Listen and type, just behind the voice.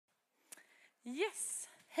Yes!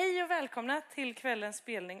 Hej och välkomna till kvällens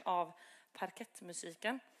spelning av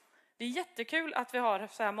parkettmusiken. Det är jättekul att vi har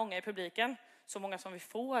så här många i publiken. Så många som vi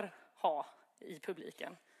får ha i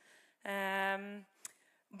publiken.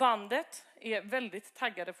 Bandet är väldigt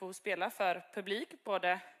taggade för att spela för publik.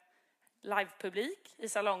 Både livepublik i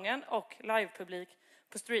salongen och livepublik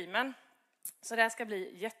på streamen. Så det här ska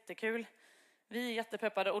bli jättekul. Vi är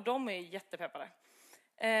jättepeppade och de är jättepeppade.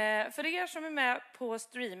 För er som är med på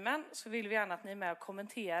streamen så vill vi gärna att ni är med och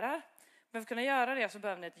kommenterar. Men för att kunna göra det så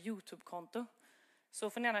behöver ni ett YouTube-konto. Så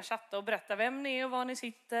får ni gärna chatta och berätta vem ni är och var ni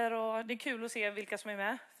sitter. Och det är kul att se vilka som är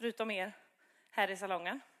med, förutom er här i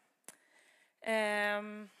salongen.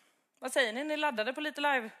 Vad säger ni? Ni laddade på lite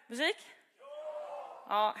live-musik?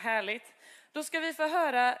 Ja, härligt. Då ska vi få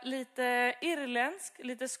höra lite irländsk,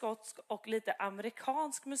 lite skotsk och lite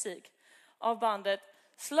amerikansk musik av bandet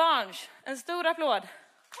Sláinte. En stor applåd!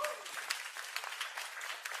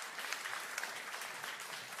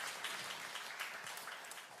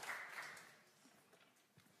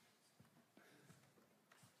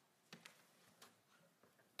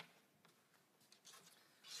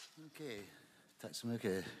 Okej, tack så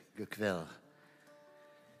mycket. God kväll.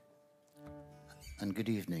 And good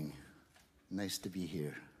evening. Nice to be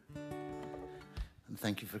here. And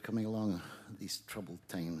thank you for coming along these troubled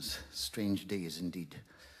times. Strange days indeed.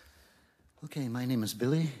 Okay, my name is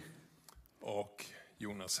Billy. Och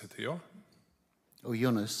Jonas heter jag. Och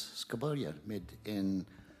Jonas ska börja med en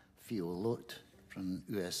fiol-låt från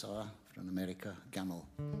USA, från Amerika, gammal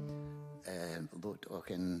låt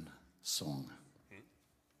och en sång.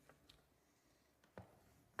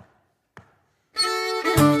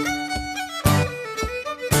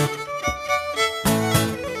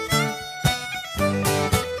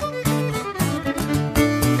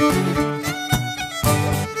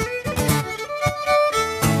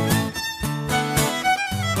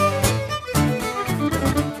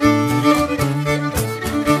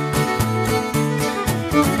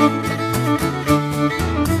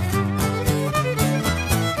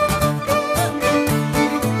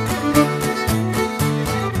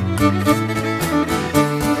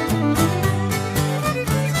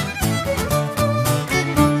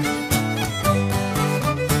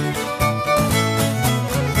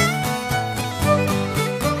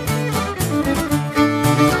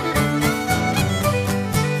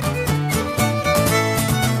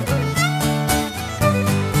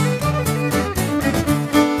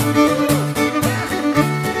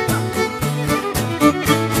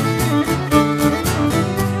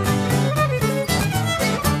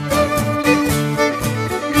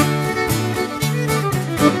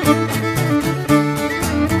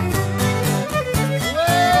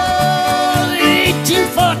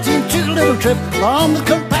 Trip along the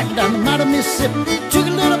compact down the mountain of Mississippi. Took a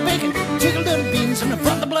little bacon, took a little beans, and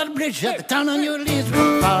from the bloody bridge at the town on your leaves.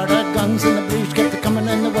 Fired out guns and the blues kept it coming,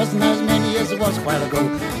 and there wasn't as many as there was a while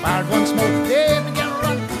ago. Fired once more, they began to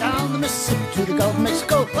run down the Mississippi to the Gulf of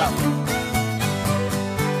Mexico.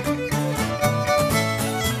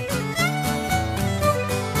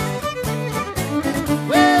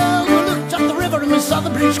 Well, we looked up the river and we saw the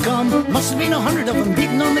bridge come. Must have been 100 of them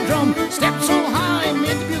beating on the drum. Stepped so high,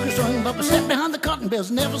 made the bugle swing, but we stepped behind the cotton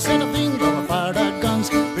bills, never said a thing. But we fired out guns,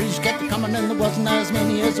 bridge kept coming, and there wasn't as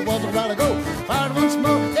many as there was a while ago. Fired once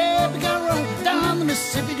more, they began to run down the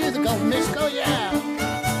Mississippi to the Gulf of Mexico, yeah.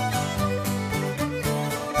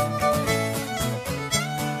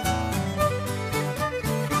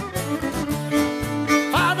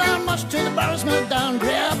 Fired down much till the barrels melted down,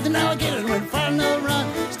 grabbed an alligator and went firing all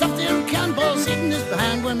around. Stuffed the old cannonballs eating his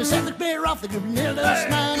behind. When we set the clear off, the group nearly lost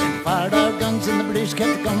man. Fired our guns and the British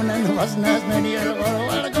kept coming, and there wasn't as many as there was a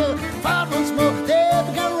while ago. Fired once more, they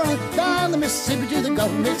began to run down the Mississippi to the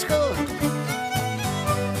Gulf of Mexico.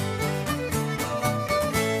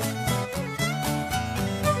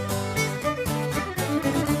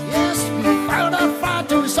 Yes, we fired our fire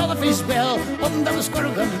till we saw the face well. Wasn't that a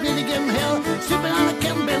squirrel gun, really give him hell. Stood behind a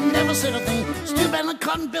kettle bell, never said a thing. Stood behind the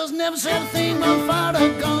cotton bills, never said a thing. Well, fired our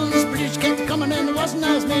guns, British kept coming, and there wasn't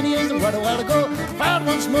as many as there were a while ago. Fired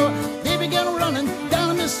once more, they began running down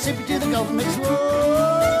the Mississippi to the Gulf of Mexico.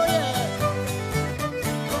 Oh, yeah.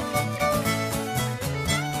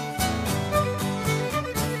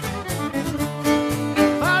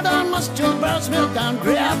 Fired on much till the barrels smelled down.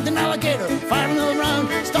 Grabbed an alligator, fired another round.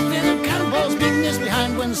 Stuffed in the cannonballs, beating this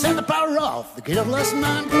behind. When they set the power off, the kid lost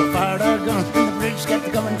mind. Fired our guns, and the bridge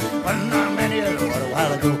kept coming. Wasn't as many as there were a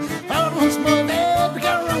while ago. Fired once more, they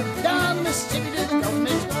began to run down the Mississippi to the Gulf of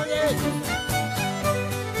Mexico. Yeah.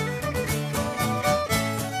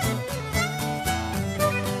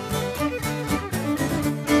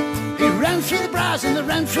 He ran through the briars and they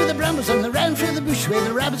ran through through the brambles and they ran through the bush where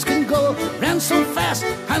the rabbits couldn't go. Ran so fast,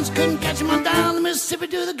 Hans couldn't catch him on down the Mississippi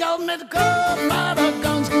to the Gulf. Let it go, fire the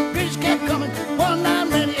guns, British kept coming. One line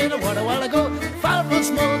ran in the water a while ago. Fired once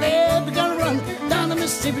more, they had begun to run down the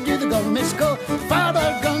Mississippi to the Gulf of Mexico. Fired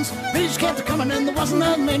our guns, British kept coming, and there wasn't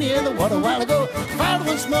that many in the water a while ago. Fired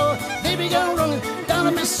once more, they began running down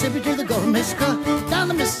the Mississippi to the Gulf of Mexico. Down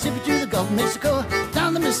the Mississippi to the Gulf of Mexico.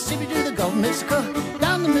 Down the Mississippi to the Gulf of Mexico.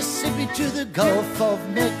 Down the Mississippi to the Gulf of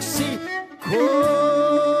Mexico.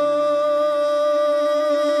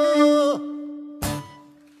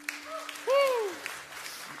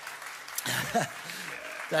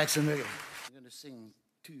 Thanks a million. I'm going to sing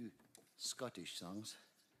 2 Scottish songs.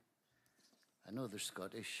 I know they're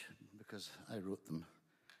Scottish because I wrote them.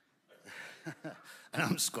 And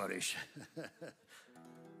I'm Scottish.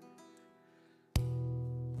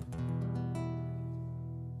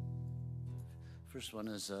 First one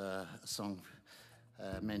is a song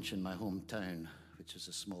mentioned my hometown, which is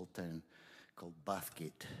a small town called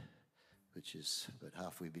Bathgate, which is about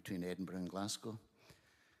halfway between Edinburgh and Glasgow.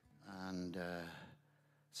 And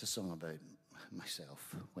it's a song about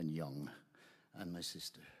myself when young and my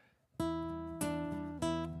sister.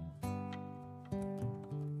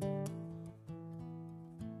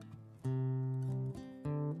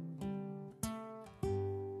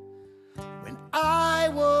 When I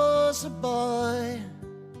was a boy,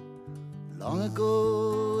 long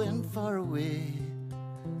ago and far away,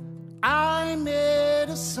 I made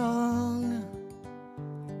a song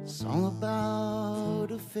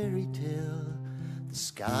about a fairy tale. The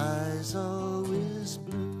sky's always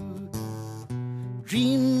blue,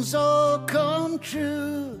 dreams all come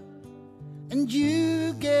true, and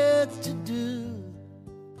you get to do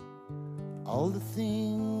all the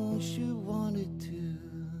things you wanted to.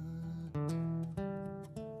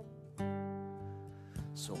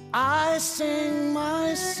 So I sang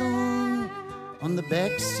my song on the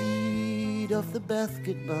back seat of the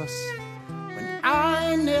Bathgate bus. When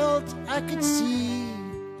I knelt, I could see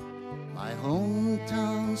my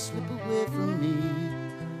hometown slip away from me,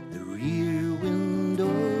 the rear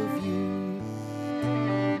window view.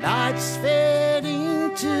 Lights fade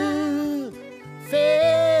into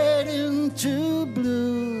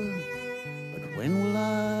blue, but when will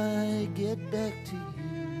I get back to you?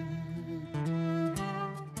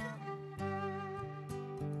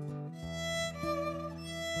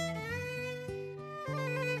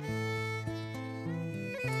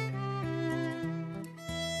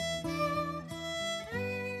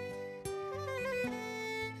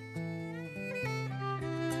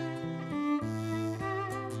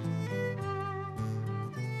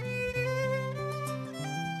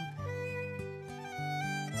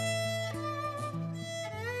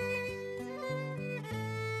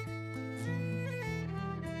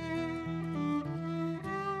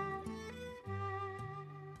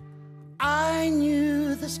 I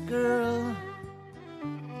knew this girl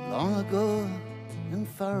long ago and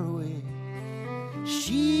far away.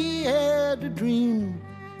 She had a dream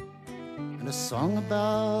and a song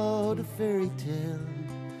about a fairy tale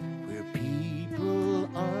where people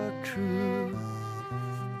are true,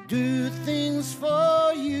 do things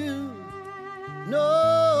for you.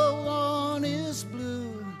 No one is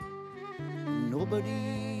blue,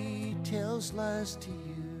 nobody tells lies to you.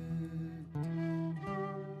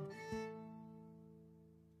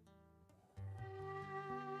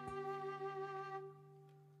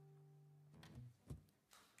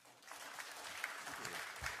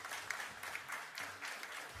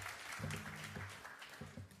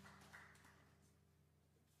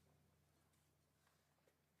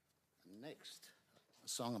 Next, a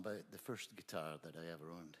song about the first guitar that I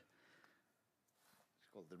ever owned. It's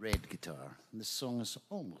called the Red Guitar. And this song is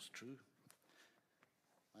almost true.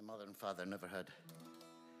 My mother and father never had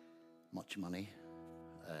much money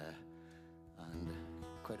and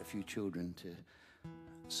quite a few children to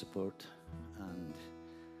support, and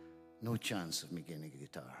no chance of me getting a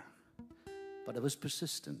guitar. But I was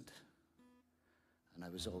persistent, and I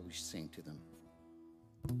was always saying to them,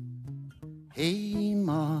 "Hey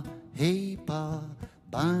Ma, hey Pa,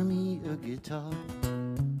 buy me a guitar.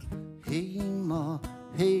 Hey Ma,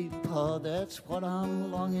 hey Pa, that's what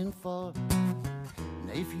I'm longing for.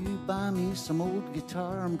 And if you buy me some old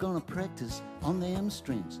guitar, I'm gonna practice on them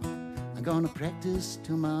strings. I'm gonna practice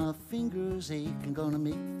till my fingers ache. I'm gonna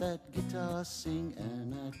make that guitar sing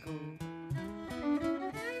and echo."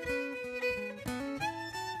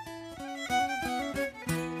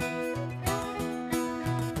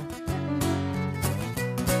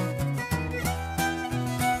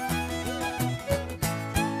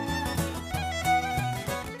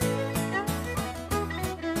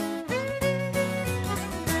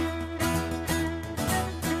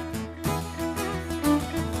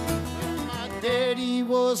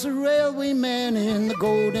 was a railwayman in the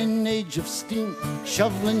golden age of steam.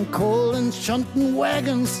 Shoveling coal and shunting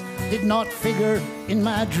wagons did not figure in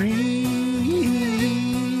my dreams.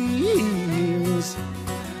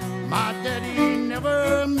 My daddy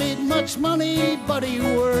never made much money, but he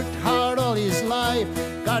worked hard all his life.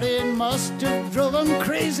 God, it must have drove him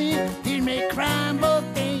crazy. He'd make crime both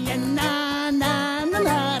day and night,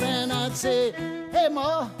 and I'd say, hey,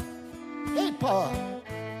 Ma, hey, Pa,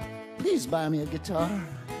 please buy me a guitar.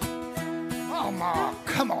 Oh, Ma,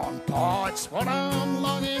 come on, Pa, it's what I'm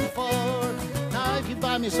longing for. Now, if you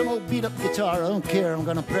buy me some old beat-up guitar, I don't care, I'm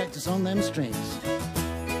gonna practice on them strings.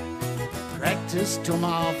 Practice till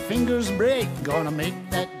my fingers break, gonna make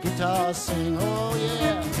that guitar sing, oh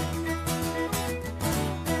yeah.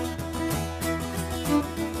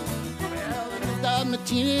 Well, I lived out my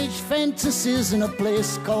teenage fantasies in a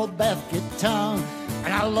place called Bathgate Town.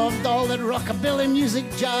 And I loved all that rockabilly music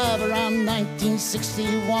jive around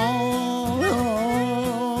 1961.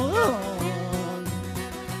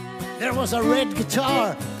 There was a red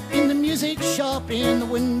guitar in the music shop in the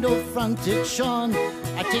window front it shone.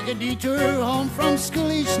 I take a detour home from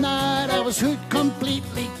school each night. I was hooked,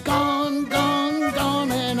 completely gone, gone,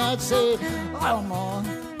 gone. And I'd say, oh, Ma,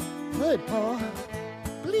 hey, Pa,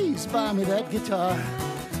 please buy me that guitar.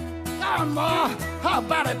 Oh, Ma, how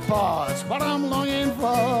about it, Pa? It's what I'm longing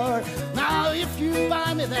for. Now, if you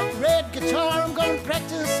buy me that red guitar, I'm gonna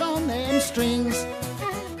practice on them strings.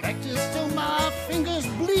 Practice till my fingers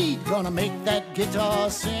bleed. Gonna make that guitar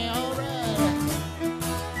sing, all right.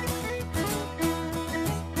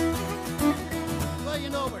 Well, you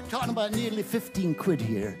know, we're talking about nearly 15 quid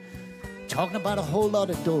here. Talking about a whole lot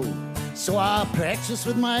of dough. So I practice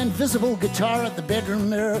with my invisible guitar at the bedroom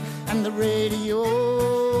mirror and the radio.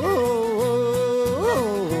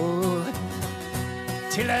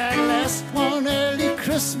 Till at last one early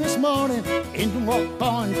Christmas morning, in walked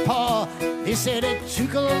Pa and Pa. They said it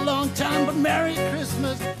took a long time, but Merry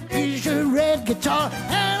Christmas, here's your red guitar.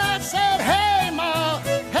 And I said, hey, Ma,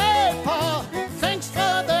 hey, Pa, thanks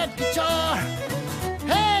for that guitar.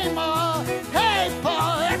 Hey, Ma, hey,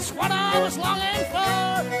 Pa, that's what I was longing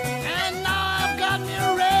for. And now I've got me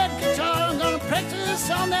a red guitar. I'm gonna practice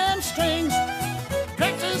on them strings.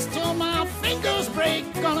 Practice till my fingers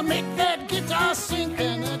break. Gonna make that guitar sing.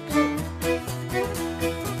 And I go.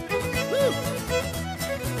 Woo.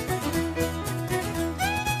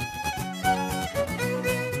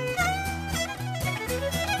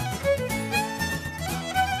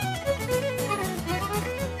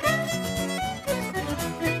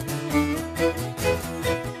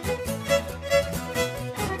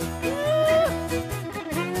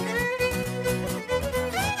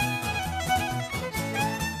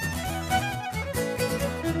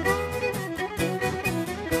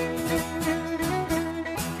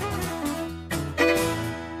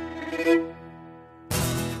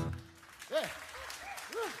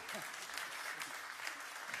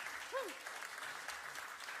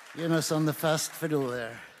 You know, on the fast fiddle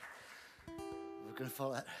there. We're going to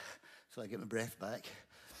follow that so I get my breath back.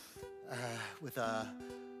 With a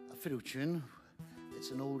fiddle tune.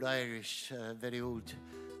 It's an old Irish, very old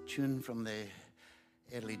tune from the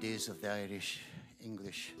early days of the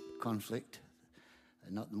Irish-English conflict.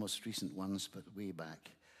 Not the most recent ones, but way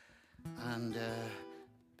back. And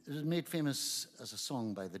it was made famous as a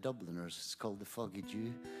song by the Dubliners. It's called The Foggy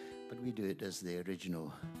Dew, but we do it as the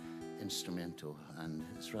original instrumental, and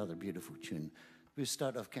it's a rather beautiful tune. We'll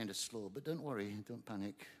start off kind of slow, but don't worry, don't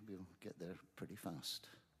panic. We'll get there pretty fast.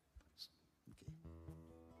 Okay.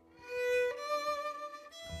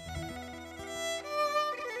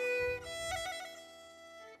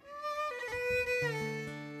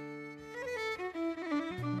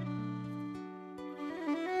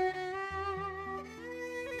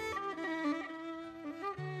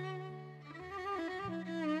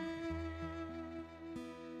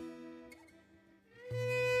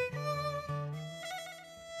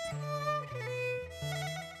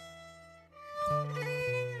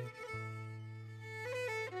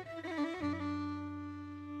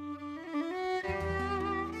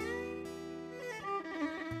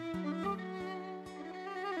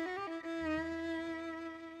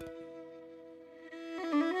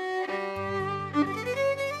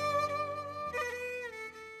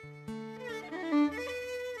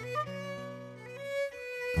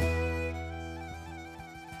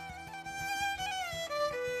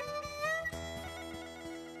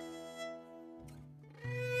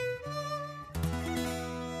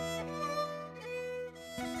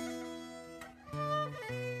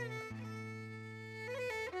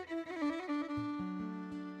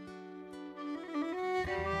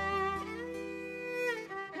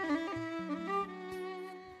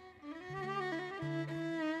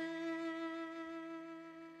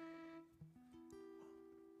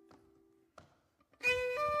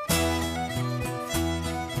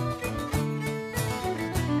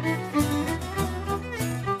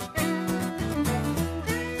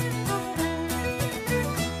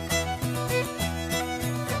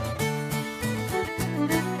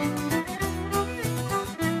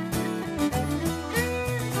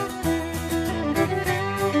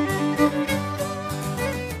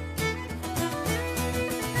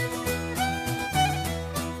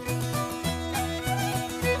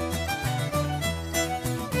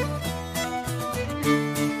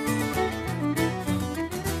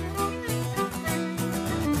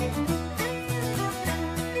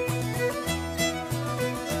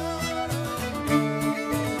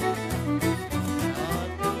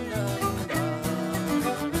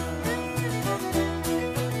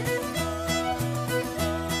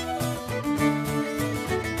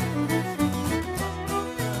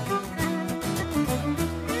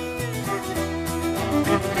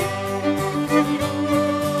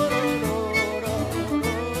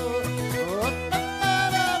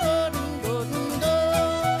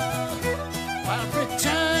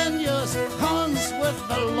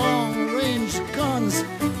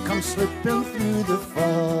 slipping through the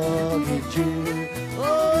foggy June.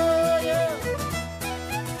 Oh, yeah.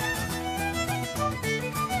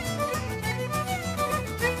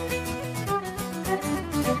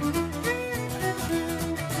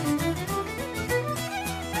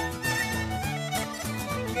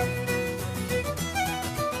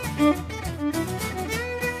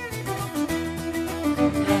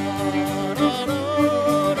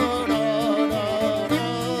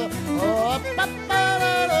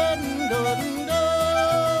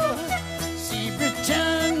 See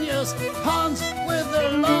Britannia's Hans with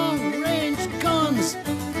their long-range guns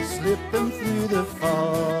slipping through the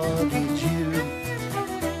foggy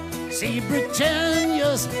June. See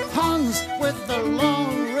Britannia's Hans with their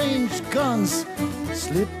long-range guns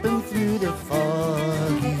slipping through the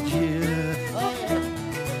foggy June. Oh, yeah.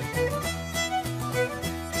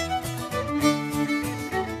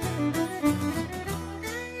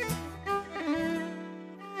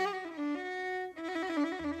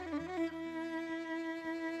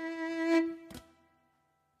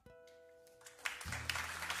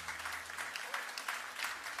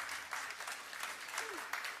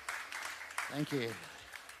 Thank you.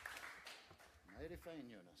 Mighty fine,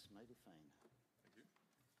 Jonas, mighty fine.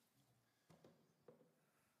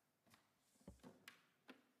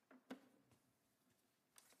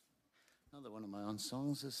 Another one of my own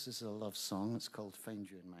songs. This is a love song. It's called Find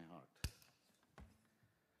You in My Heart.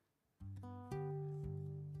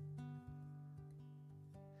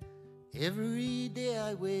 Every day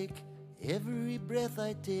I wake, every breath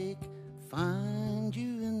I take, find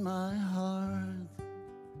you in my heart.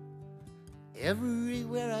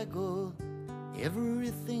 Everywhere I go,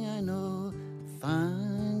 everything I know,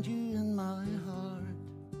 find you in my heart.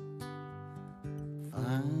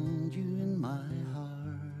 Find you in my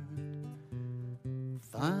heart.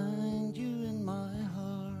 Find you in my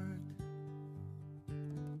heart.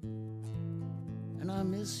 And I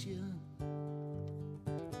miss you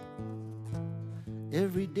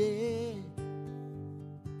every day.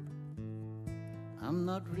 I'm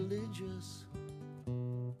not religious,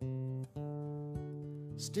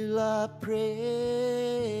 still I pray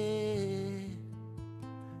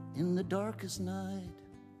in the darkest night.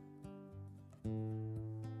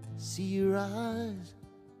 See your eyes,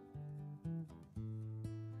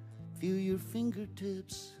 feel your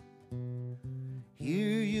fingertips,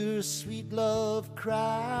 hear your sweet love cries.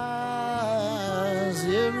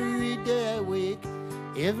 Every day I wake,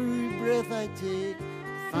 every breath I take,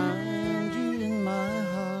 find you in my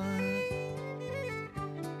heart.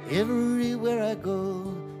 Everywhere I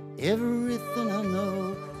go, everything I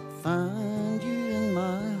know, find you in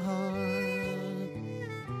my heart.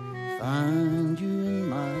 Find you in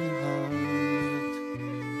my heart.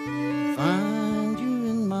 Find you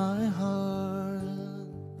in my heart.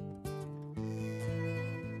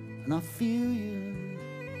 And I feel you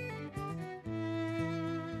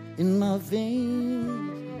in my veins.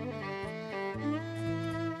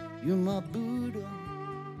 You're my Buddha,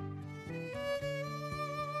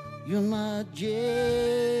 you're my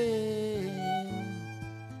Jane.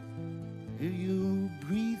 Hear you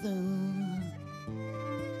breathing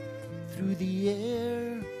through the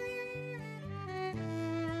air.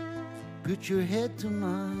 Put your head to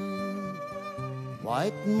mine,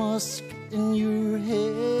 white musk in your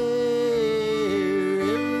hair.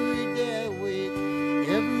 Every day I wake,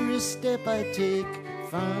 every step I take,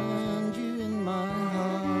 find you in my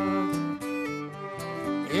heart.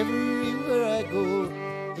 Everywhere I go,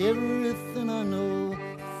 everything I know,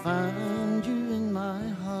 find you in my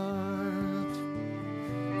heart.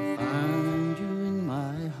 Find you in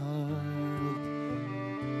my heart.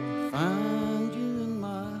 Find you in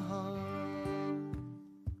my heart.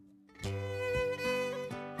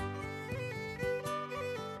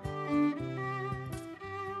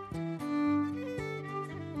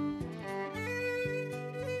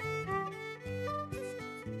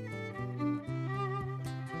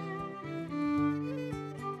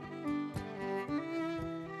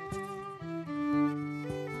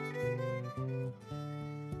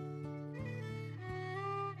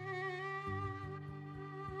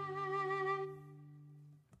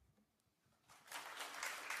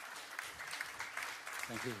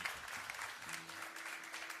 Thank you.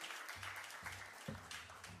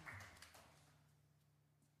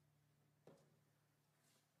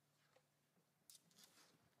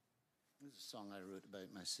 This is a song I wrote about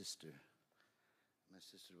my sister. My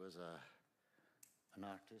sister was an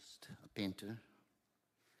artist, a painter,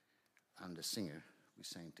 and a singer. We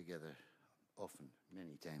sang together often,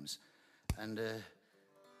 many times. And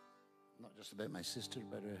not just about my sister,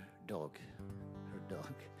 but her dog.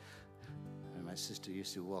 My sister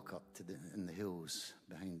used to walk up to in the hills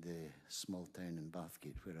behind the small town in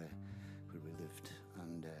Bathgate where we lived,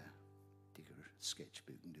 and take her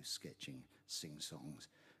sketchbook and do sketching, sing songs,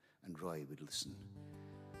 and Roy would listen.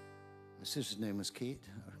 My sister's name was Kate,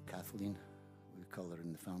 or Kathleen, we call her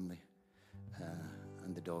in the family,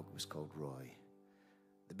 and the dog was called Roy,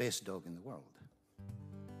 the best dog in the world.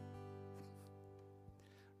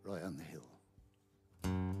 Roy on the hill.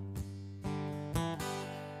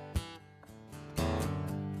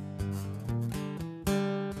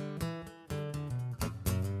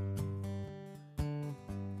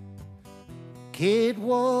 Kate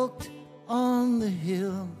walked on the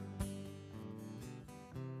hill,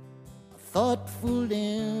 a thoughtful,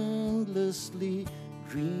 endlessly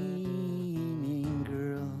dreaming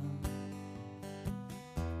girl.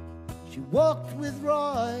 She walked with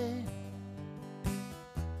Roy,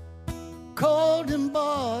 called him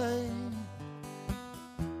boy,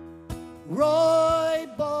 Roy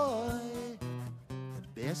boy, the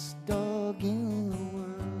best dog in the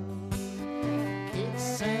world. Kate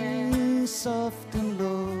sang soft and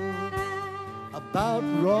low about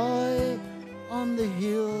Roy on the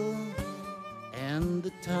hill and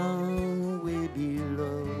the town way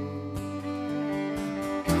below.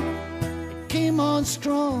 It came on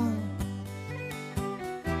strong,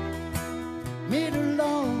 made her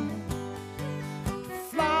long to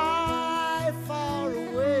fly far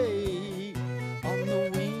away on the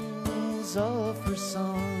wings of her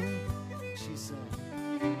song. She said,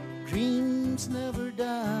 dreams never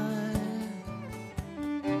die,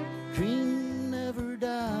 dreams never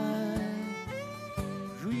die,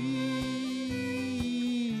 dreams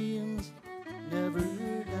never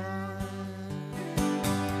die.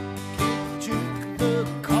 Kate took the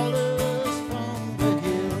colors from the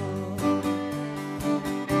hill,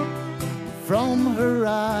 from her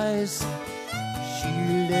eyes she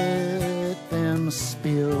let them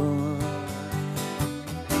spill.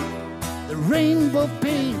 The rainbow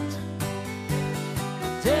paint,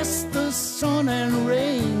 test the sun and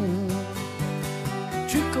rain,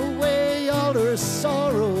 took away all her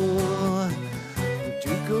sorrow,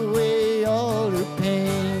 took away all her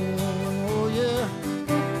pain. Oh yeah,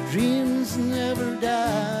 dreams never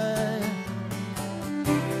die,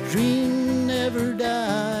 dreams never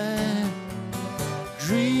die,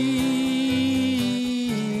 dream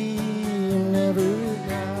never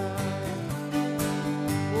die.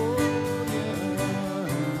 Oh yeah.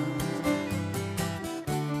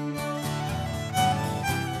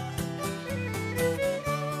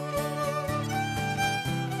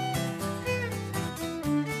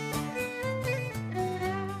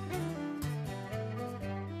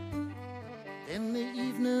 Then the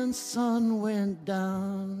evening sun went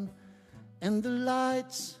down and the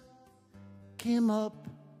lights came up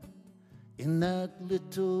in that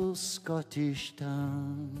little Scottish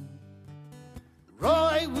town.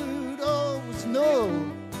 Roy would always know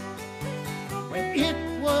when it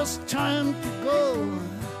was time to go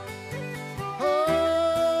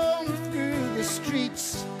home through the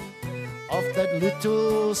streets of that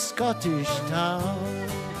little Scottish town.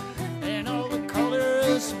 And all the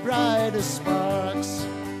colors bright as sparks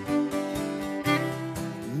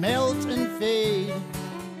melt and fade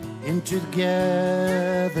into the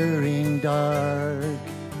gathering dark.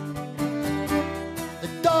 The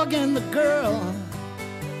dog and the girl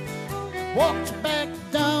walked back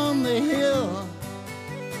down the hill,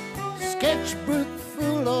 sketchbook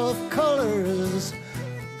full of colors,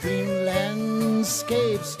 dream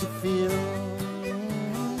landscapes to fill.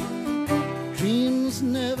 Dreams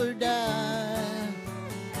never die,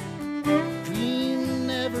 dreams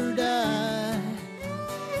never die,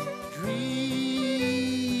 dreams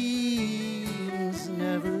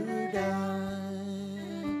never die.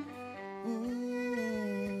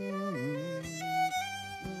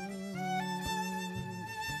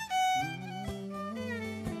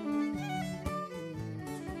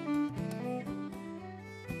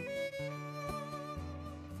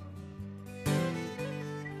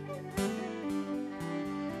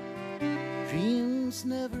 Dreams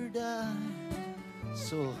never die,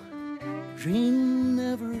 so dream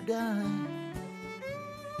never die.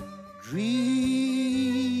 Dreams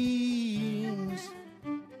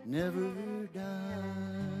never die.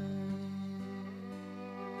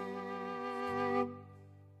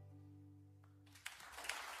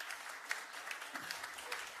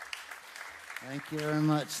 Thank you very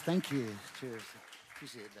much. Thank you. Cheers.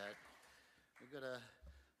 Appreciate that. We've got a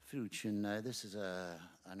through tune now. This is a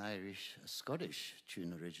Scottish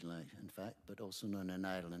tune originally, in fact, but also known in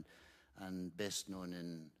Ireland and best known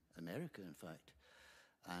in America, in fact.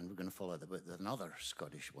 And we're going to follow that with another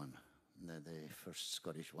Scottish one. the first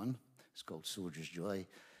Scottish one. It's called Soldier's Joy.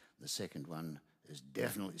 The second one is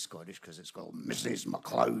definitely Scottish because it's called Mrs.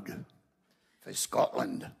 MacLeod for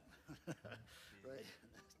Scotland. Right.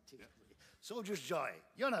 Soldier's Joy.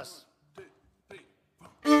 Jonas. 2, 3,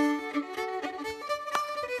 4.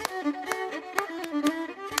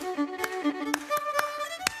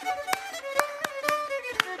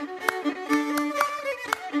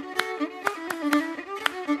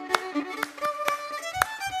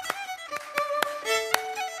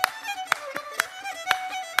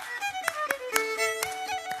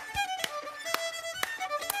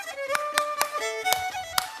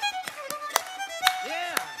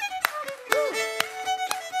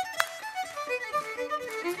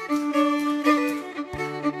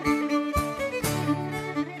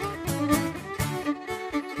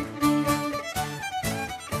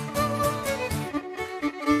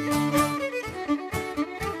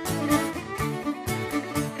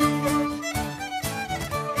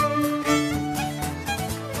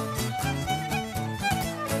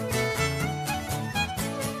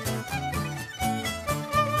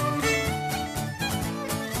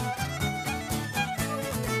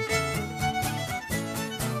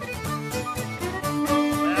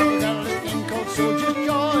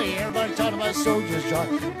 Soldier's Joy,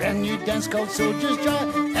 brand new dance called Soldier's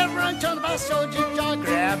Joy. Everyone talking about Soldier's Joy.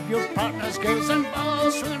 Grab your partners, girls and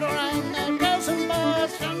boys, swing it around there, girls and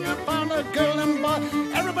boys, swing your partner, girl and boy.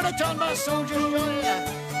 Everybody talking about Soldier's Joy.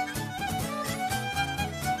 Yeah.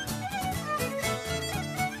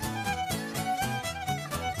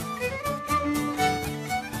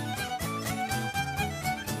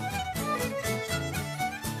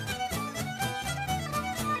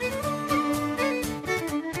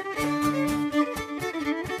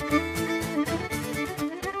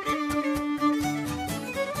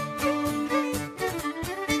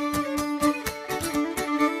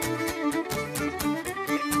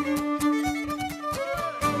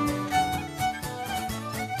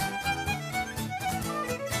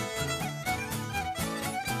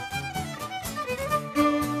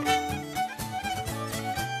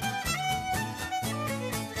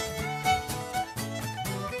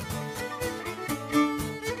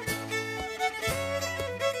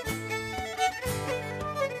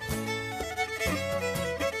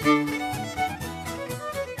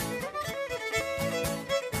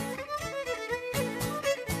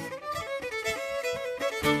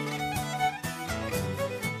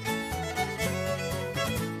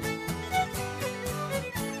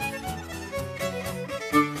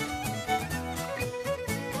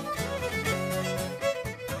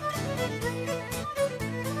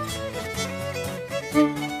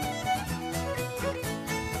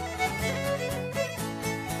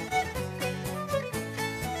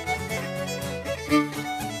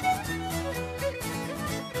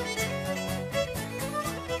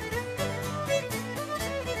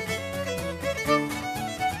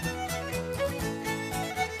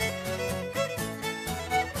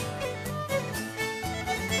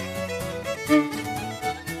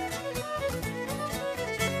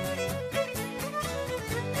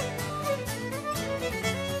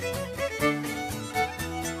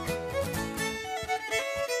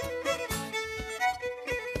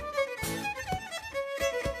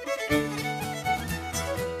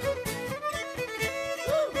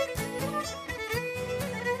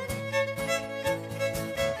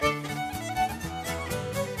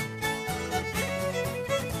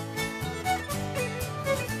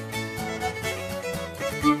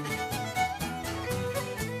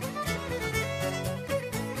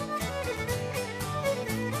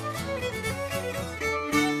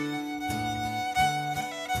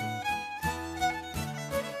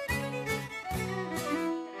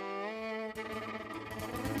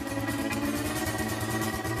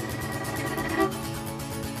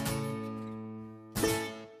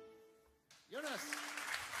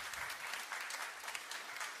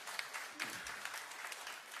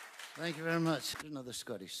 Thank you very much. Another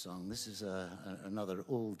Scottish song. This is another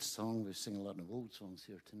old song. We sing a lot of old songs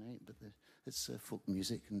here tonight, but it's folk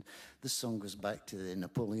music. And this song goes back to the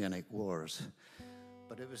Napoleonic Wars.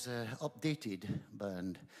 But it was updated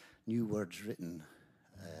and new words written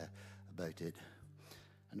about it.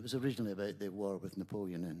 And it was originally about the war with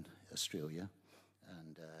Napoleon in Australia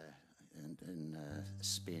and in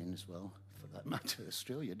Spain as well, for that matter.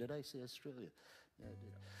 Australia. Did I say Australia? Yeah, I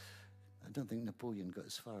did. I don't think Napoleon got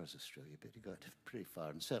as far as Australia, but he got pretty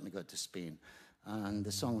far and certainly got to Spain. And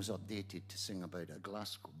the song was updated to sing about a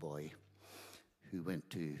Glasgow boy who went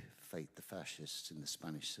to fight the fascists in the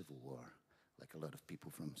Spanish Civil War, like a lot of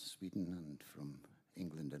people from Sweden and from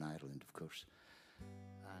England and Ireland, of course.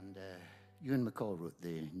 And Ewan McCall wrote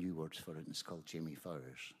the new words for it, and it's called Jamie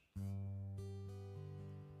Fires.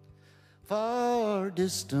 Far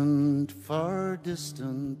distant,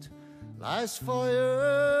 lies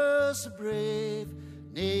fires brave.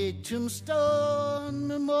 Nae tombstone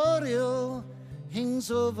memorial hangs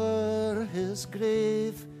over his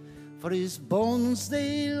grave. For his bones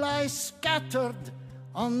they lie scattered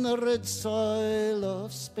on the red soil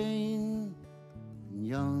of Spain. And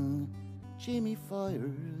young Jamie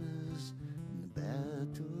Fires in the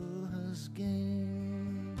battle has gained.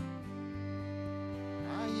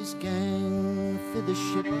 His gang for the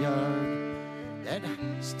shipyard that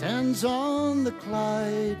stands on the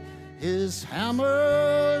Clyde. His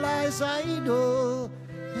hammer lies idle,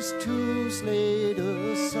 his tools laid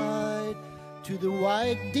aside. To the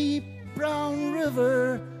wide, deep brown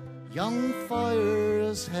river, young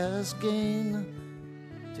Fires has gone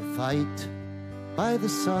to fight by the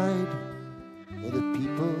side of the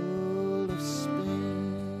people of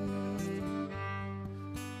Spain.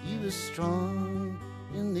 He was strong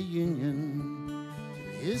in the Union to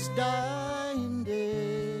his dying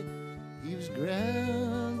day. He was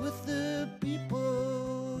grand with the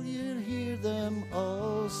people, you'd hear them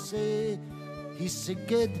all say. He's so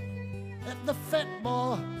good at the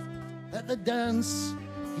football, at the dance,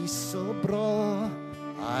 he's so braw.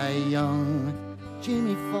 Aye, young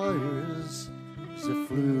Jamie Fires is the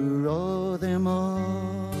floor of them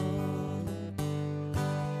all.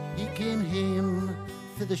 He came home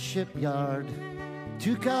for the shipyard,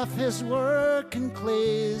 took off his working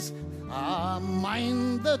clothes. Ah,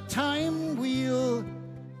 mind the time wheel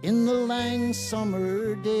in the lang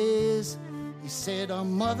summer days. He said, oh,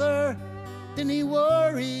 mother, dinna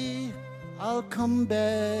worry, I'll come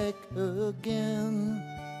back again.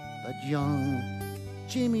 But young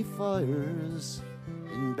Jamie Fires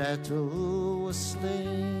in battle was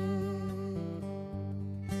slain.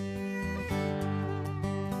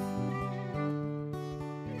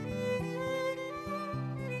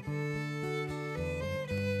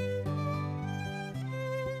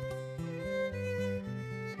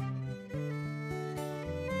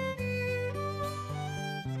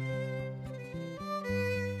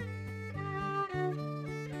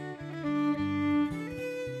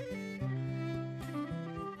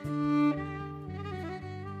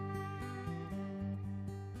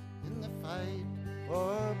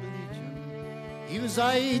 He was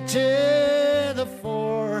aye to the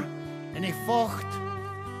fore, and he fought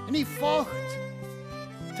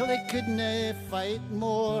till he couldn't fight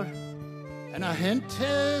more. And I hint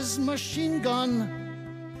his machine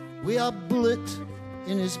gun with a bullet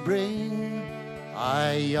in his brain.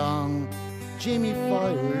 Aye, young Jamie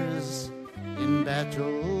Fires in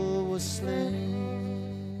battle was slain.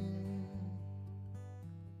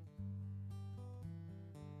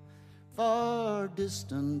 Far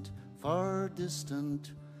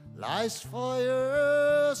distant, lies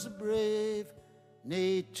Fires brave.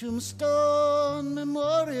 Nae tombstone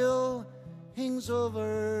memorial hangs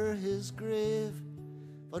over his grave.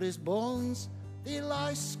 For his bones, they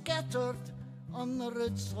lie scattered on the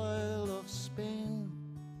red soil of Spain.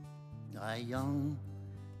 Aye, young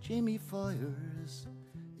Jamie Fires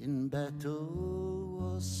in battle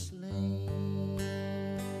was slain.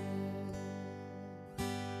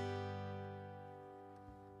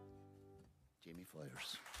 Jamie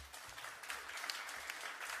Fires.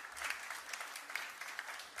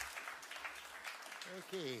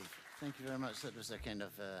 Okay, thank you very much. That was a kind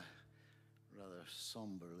of rather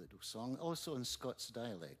somber little song. Also in Scots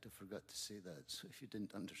dialect, I forgot to say that. So if you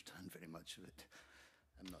didn't understand very much of it,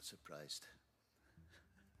 I'm not surprised.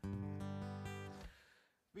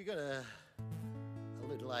 We got a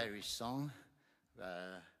little Irish song.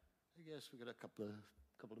 I guess we got a couple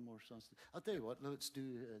of more songs. I'll tell you what, let's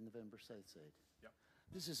do November Southside. Yep.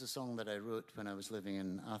 This is a song that I wrote when I was living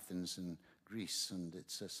in Athens in Greece, and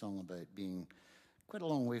it's a song about being quite a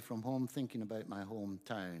long way from home, thinking about my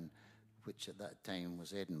hometown, which at that time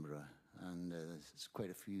was Edinburgh, and there's quite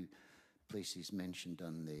a few places mentioned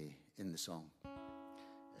in the song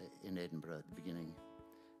in Edinburgh at the beginning.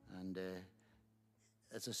 And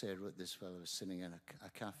as I say, I wrote this while I was sitting in a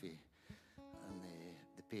cafe on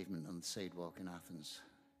the pavement on the sidewalk in Athens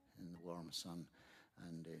in the warm sun,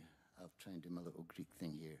 and I'll try and do my little Greek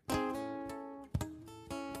thing here.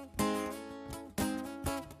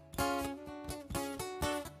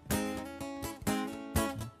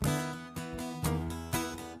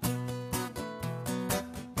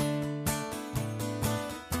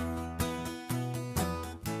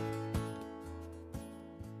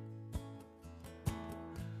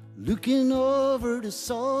 Looking over the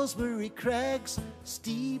Salisbury crags,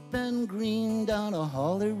 steep and green down a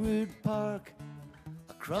Holyrood Park,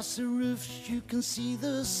 Across the roofs you can see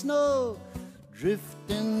the snow,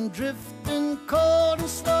 drifting, drifting, cold and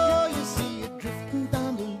slow. You see it drifting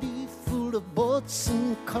down the leaf full of boats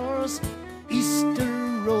and cars. Easter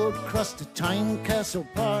Road, across the Tynecastle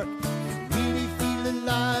Park. Really feel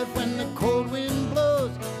alive when the cold wind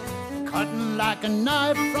blows, cutting like a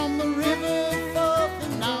knife from the river Forth.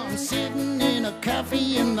 And now I'm sitting in a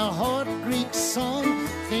cafe in the hot Greek sun,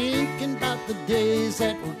 thinking about the days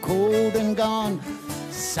that were cold and gone.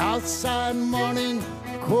 Southside morning,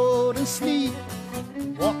 cold and sleet,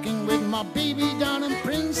 walking with my baby down on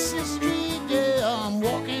Princess Street. Yeah, I'm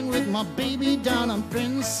walking with my baby down on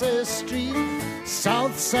Princess Street.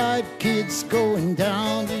 Southside kids going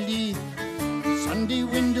down the Leith, Sunday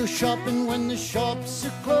window shopping when the shops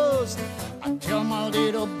are closed. I tell my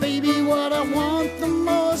little baby what I want the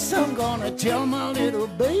most. I'm gonna tell my little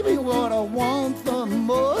baby what I want the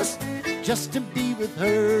most. Just to be with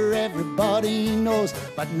her, everybody knows.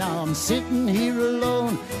 But now I'm sitting here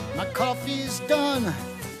alone, my coffee's done,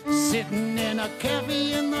 sitting in a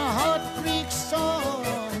cafe in the hot Greek sun.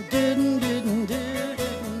 Didn't, didn't, didn't,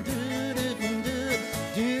 didn't, didn't,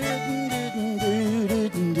 didn't,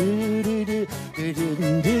 didn't, didn't.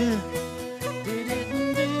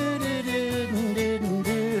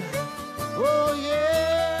 Oh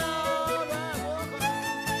yeah, all right.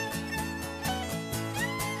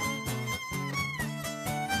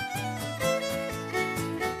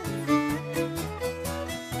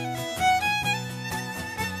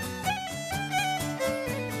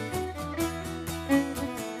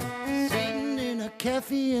 Sitting in a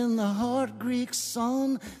cafe in the hot Greek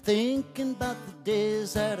sun, thinking about the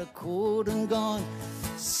days that are cold and gone.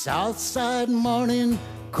 Southside morning,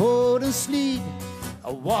 cold and sleet,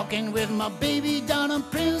 walking with my baby down on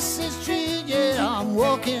Princess Street. Yeah, I'm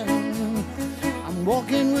walking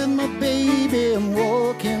with my baby. I'm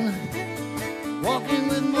walking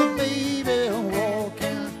with my baby. I'm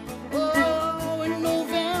walking. Oh, in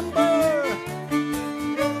November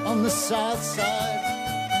on the south side,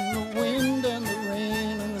 and the wind and the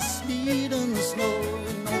rain and the sleet and the snow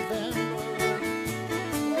in November.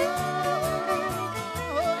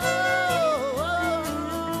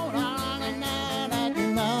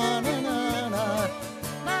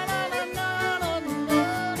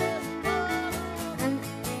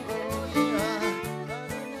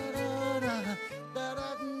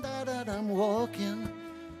 I'm walking.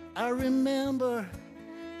 I remember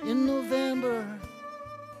in November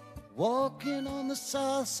walking on the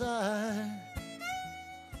south side.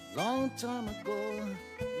 Long time ago,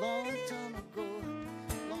 long time ago,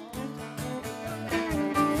 long time ago.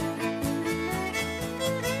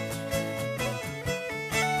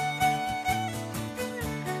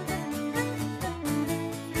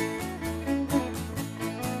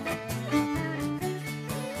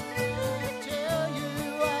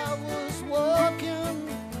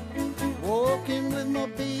 Walking with my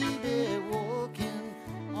baby, walking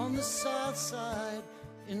on the south side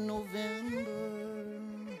in November.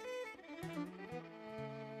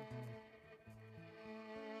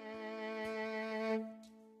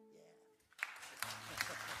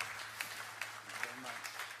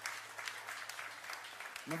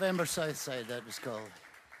 November South Side, that was called.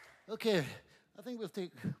 Okay, I think we'll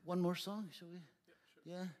take one more song, shall we?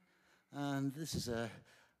 Yeah, sure. Yeah, and this is a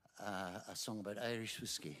song about Irish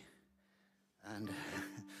whiskey. And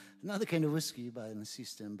another kind of whiskey by an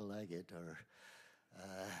System Belaget, or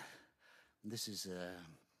this is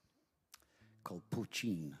called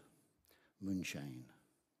Poachine, Moonshine,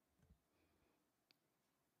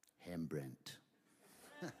 Hembrent.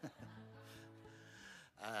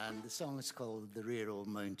 And the song is called The Rare Old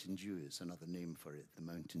Mountain Dew. It's another name for it, the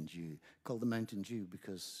Mountain Dew. Called the Mountain Dew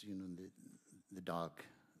because, you know, the dog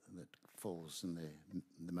that falls in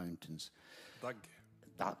the mountains. Dog.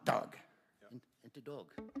 Dog. Into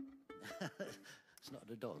dog. It's not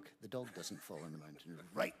a dog. The dog doesn't fall in the mountain.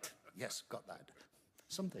 Right. Yes, got that.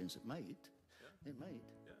 Sometimes it might. Yeah. It might.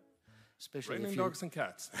 Yeah. Especially raining if dogs and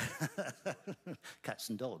cats. Cats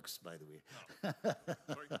and dogs, by the way. No.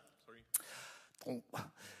 Sorry.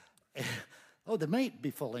 Oh, they might be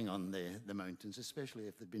falling on the mountains, especially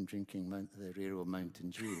if they've been drinking the rare old Mountain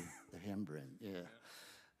Dew, the Hembrent. Yeah.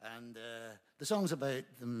 And the song's about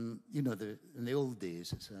them, you know, in the old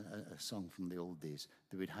days, it's a song from the old days.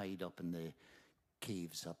 They would hide up in the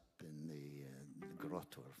caves up in the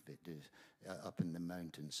grotto, up in the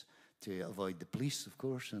mountains to avoid the police, of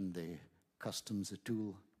course, and the customs, the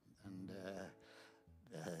tool. And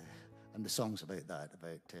the song's about that,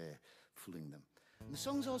 about fooling them. And the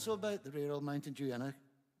song's also about the rare old Mountain Dew, and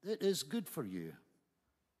it is good for you.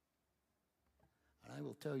 And I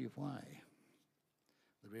will tell you why.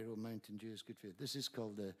 The Railroad Mountain Dew is good for you. This is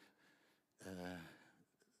called the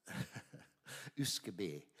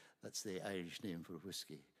Uskabe. That's the Irish name for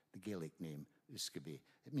whiskey, the Gaelic name, Uskabe.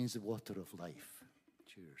 It means the water of life.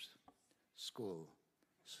 Cheers. Skål.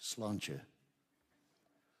 Sláinte.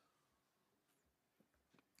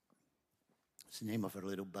 It's the name of our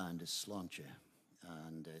little band is Sláinte,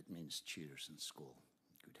 and it means cheers and skål,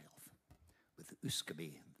 good health. With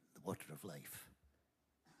Uskabe, the water of life.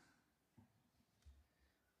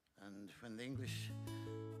 And when the English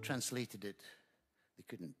translated it, they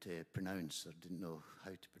couldn't pronounce or didn't know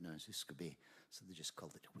how to pronounce Uskabe, so they just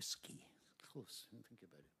called it whiskey. Close, think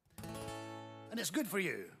about it. And it's good for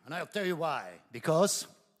you, and I'll tell you why. Because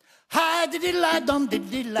hi diddle dum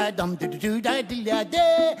diddle dum diddle diddle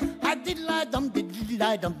day. Hi diddle dum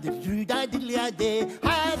diddle dum diddle diddle day.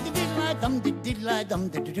 Hi diddle dum diddle dum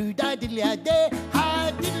diddle diddle day.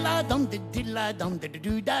 Hi diddle dum diddle dum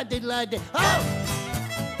diddle diddle day. Oh!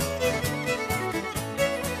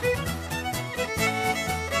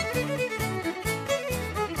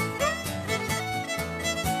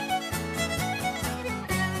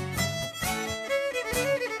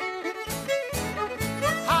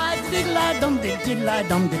 Dum diddle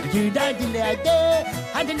dum diddle diddle day.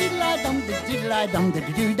 Hi diddle dum diddle dum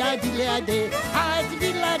diddle diddle day. Hi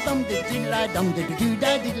diddle dum diddle dum diddle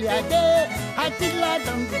diddle day. Hi diddle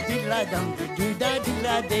dum diddle dum diddle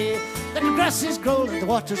diddle day. Let the grasses grow, let the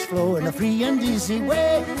waters flow in a free and easy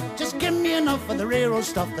way. Just give me enough of the railroad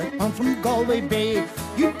stuff that comes from Galway Bay.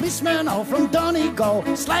 You policemen all from Donegal,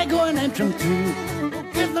 Sligo and Antrim too.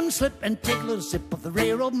 Give them slip and take a little sip of the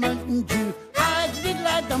Railroad Mountain Dew. Hi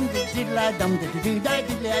diddle dum diddle dum diddle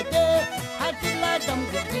diddle day. Hi diddle dum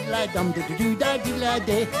diddle dum diddle diddle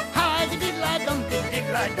day. Hi diddle dum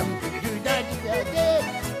diddle dum diddle diddle day.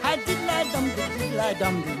 Hi diddle dum diddle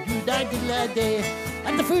dum diddle diddle day.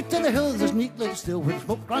 At the foot of the hills there's neat little still where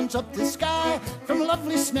smoke runs up the sky. From a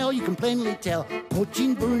lovely smell you can plainly tell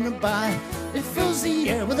poaching burning by. It fills the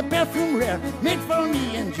air with a perfume rare made for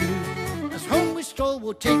me and you. As home we stroll,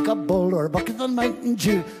 we'll take a bowl or a bucket of Mountain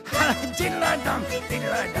Dew. Ha diddle dum,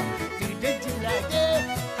 diddle dum, diddle day.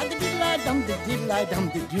 Ha diddle dum, diddle dum,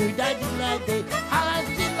 diddle day. Ha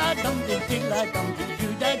diddle dum, diddle dum,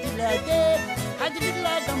 diddle day. Ha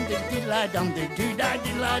diddle dum, diddle dum,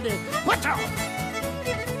 diddle day. Watch out!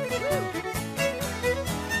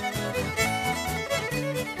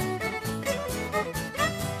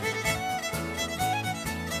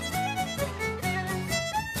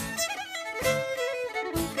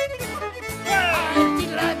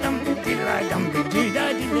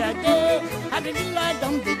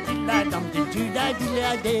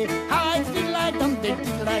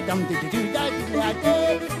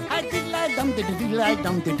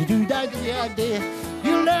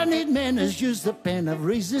 You learned manners, use the pen of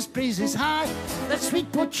raises praises high. That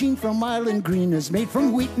sweet poaching from Ireland green is made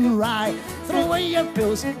from wheat and rye. Throw away your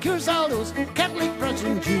pills, cures all those Catholic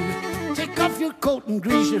Protestant and Jew. Take off your coat and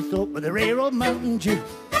grease your throat with a Railroad Mountain Dew.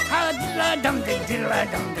 Ha-diddle-dum,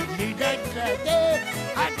 diddle-dum, diddle-diddle-day.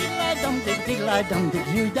 Ha-diddle-dum, diddle-dum,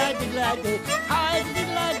 diddle-diddle-day.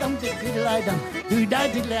 Ha-diddle-dum, diddle-dum,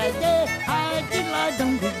 diddle-diddle-day.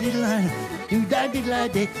 Ha-diddle-dum, diddle-dum,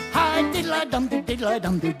 diddle-diddle-day. Ha-diddle-dum,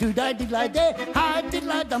 diddle-dum, diddle-diddle-day.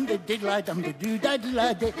 Ha-diddle-dum, diddle-dum, diddle-diddle-day. Ha-diddle-dum, diddle-dum,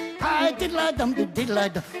 diddle-diddle-day. Ha-diddle-dum, diddle-dum,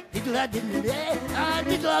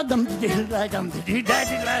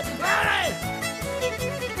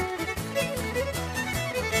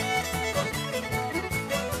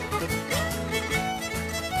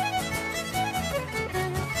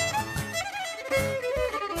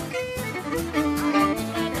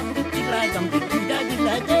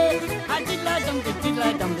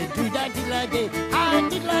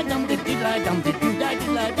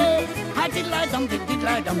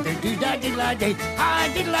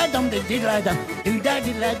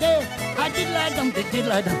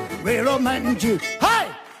 diddle-diddle-day. Railroad Mountain Dew. Hi!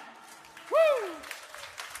 Woo!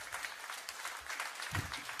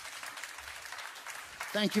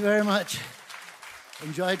 Thank you very much.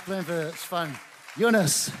 Enjoyed playing for it. It's fun.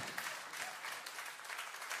 Jonas.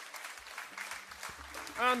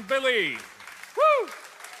 And Billy. Woo!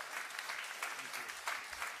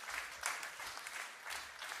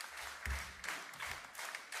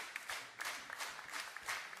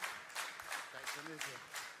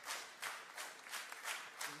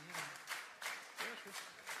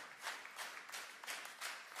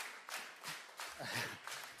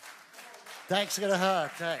 Tack ska du ha,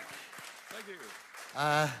 tack. Thank you.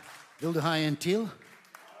 Vill du ha en till?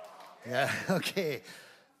 Ja, okej.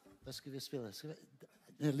 Vad ska vi spela?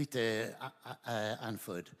 Lite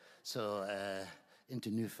anfödd, så inte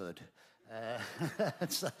nyfödd.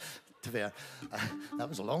 tyvärr. That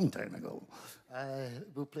was a long time ago.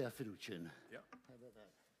 We'll play a fiddle tune. Yeah. How about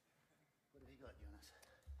that? What have you got, Jonas?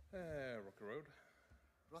 Rocky Road.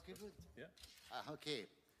 Rocky Road? Yeah. Okay.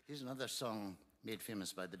 Here's another song made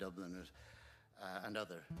famous by the Dubliners and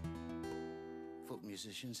other folk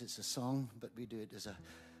musicians. It's a song, but we do it as a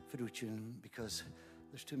fiddle tune because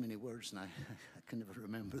there's too many words now. I can never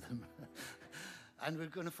remember them. And we're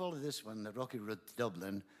going to follow this one, the Rocky Road to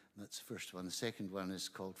Dublin. That's the first one. The second one is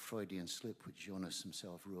called Freudian Slip, which Jonas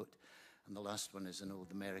himself wrote. And the last one is an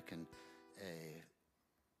old American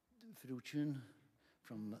fiddle tune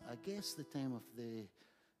from, I guess, the time of the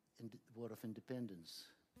War of Independence,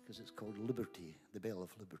 because it's called Liberty, the Bell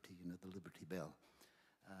of Liberty, you know, the Liberty Bell.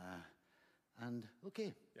 And,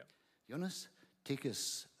 okay, Yeah. Jonas, take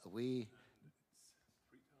us away. It's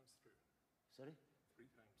 3 times through. Sorry? 3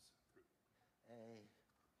 times through.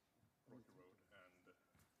 Rocky Road and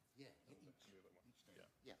Yeah, the other one. Yeah.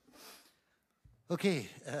 yeah. Okay,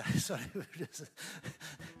 sorry, we're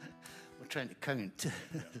trying to count.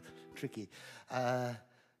 Tricky.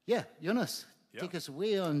 Yeah, Jonas, take us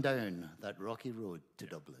way on down that rocky road to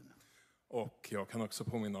Dublin. Och jag kan också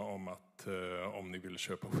påminna om att om ni vill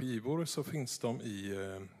köpa skivor så finns de i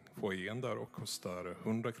foajén där och kostar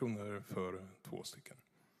 100 kronor för 2 stycken.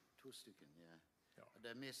 2 stycken, ja.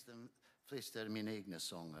 Det flesta är mina egna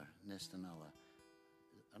sånger, nästan alla.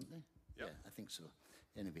 Aren't they? Yeah, I think so.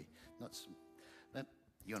 Anyway, not so. But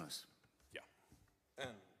Jonas. Ja. 1,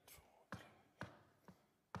 2, 3.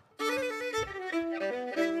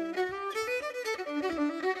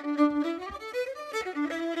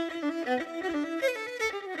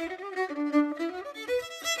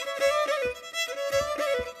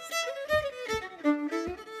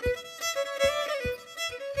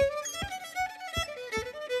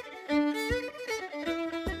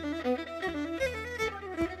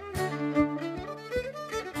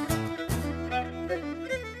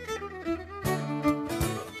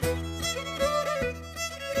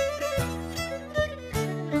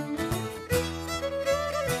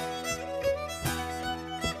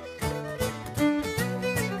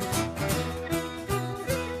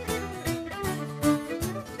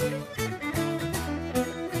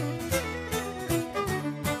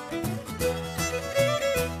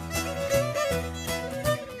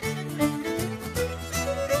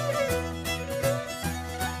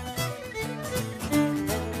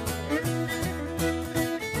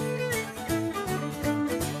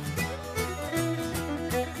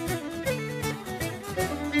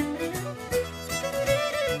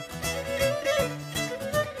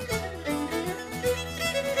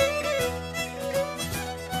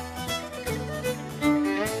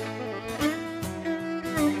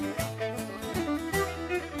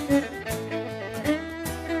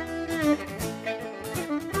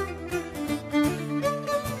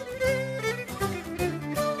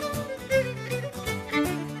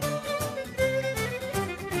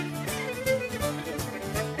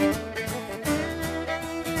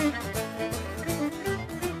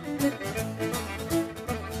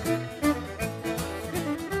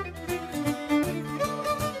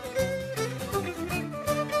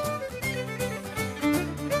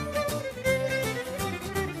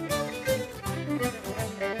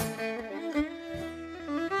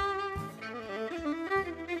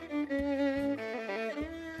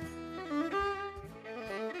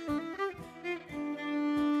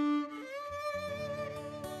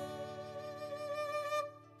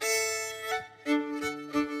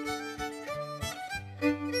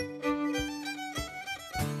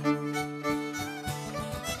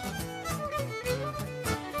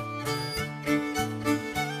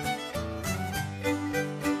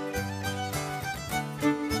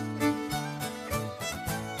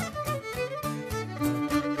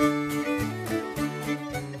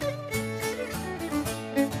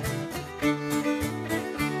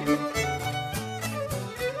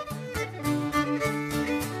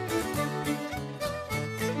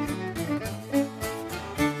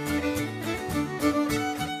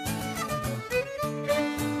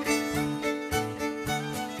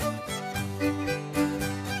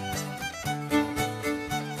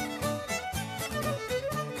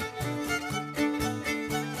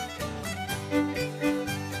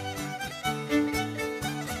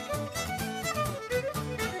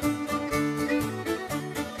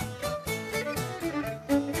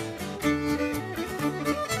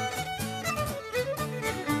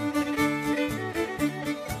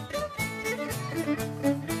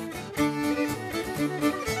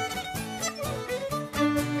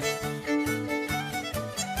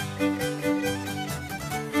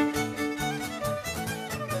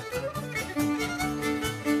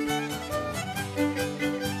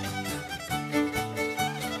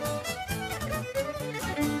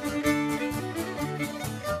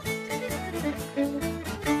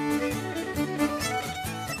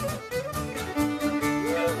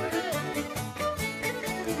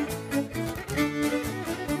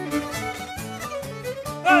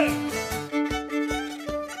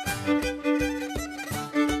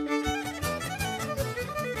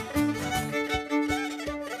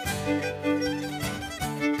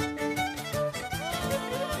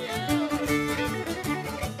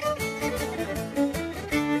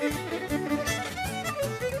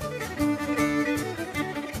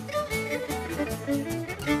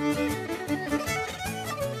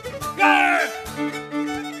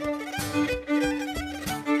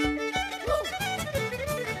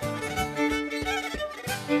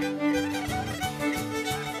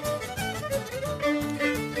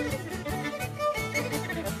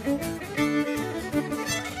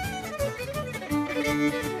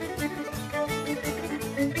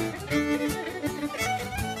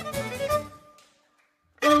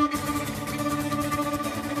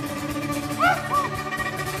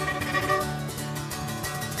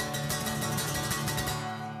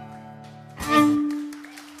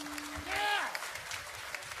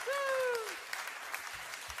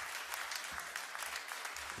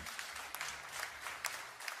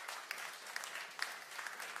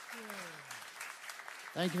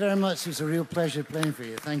 Thank you very much. It was a real pleasure playing for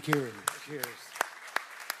you. Thank you. Cheers.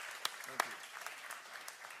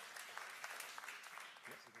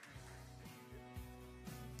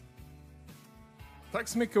 Tack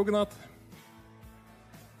så mycket och godnatt.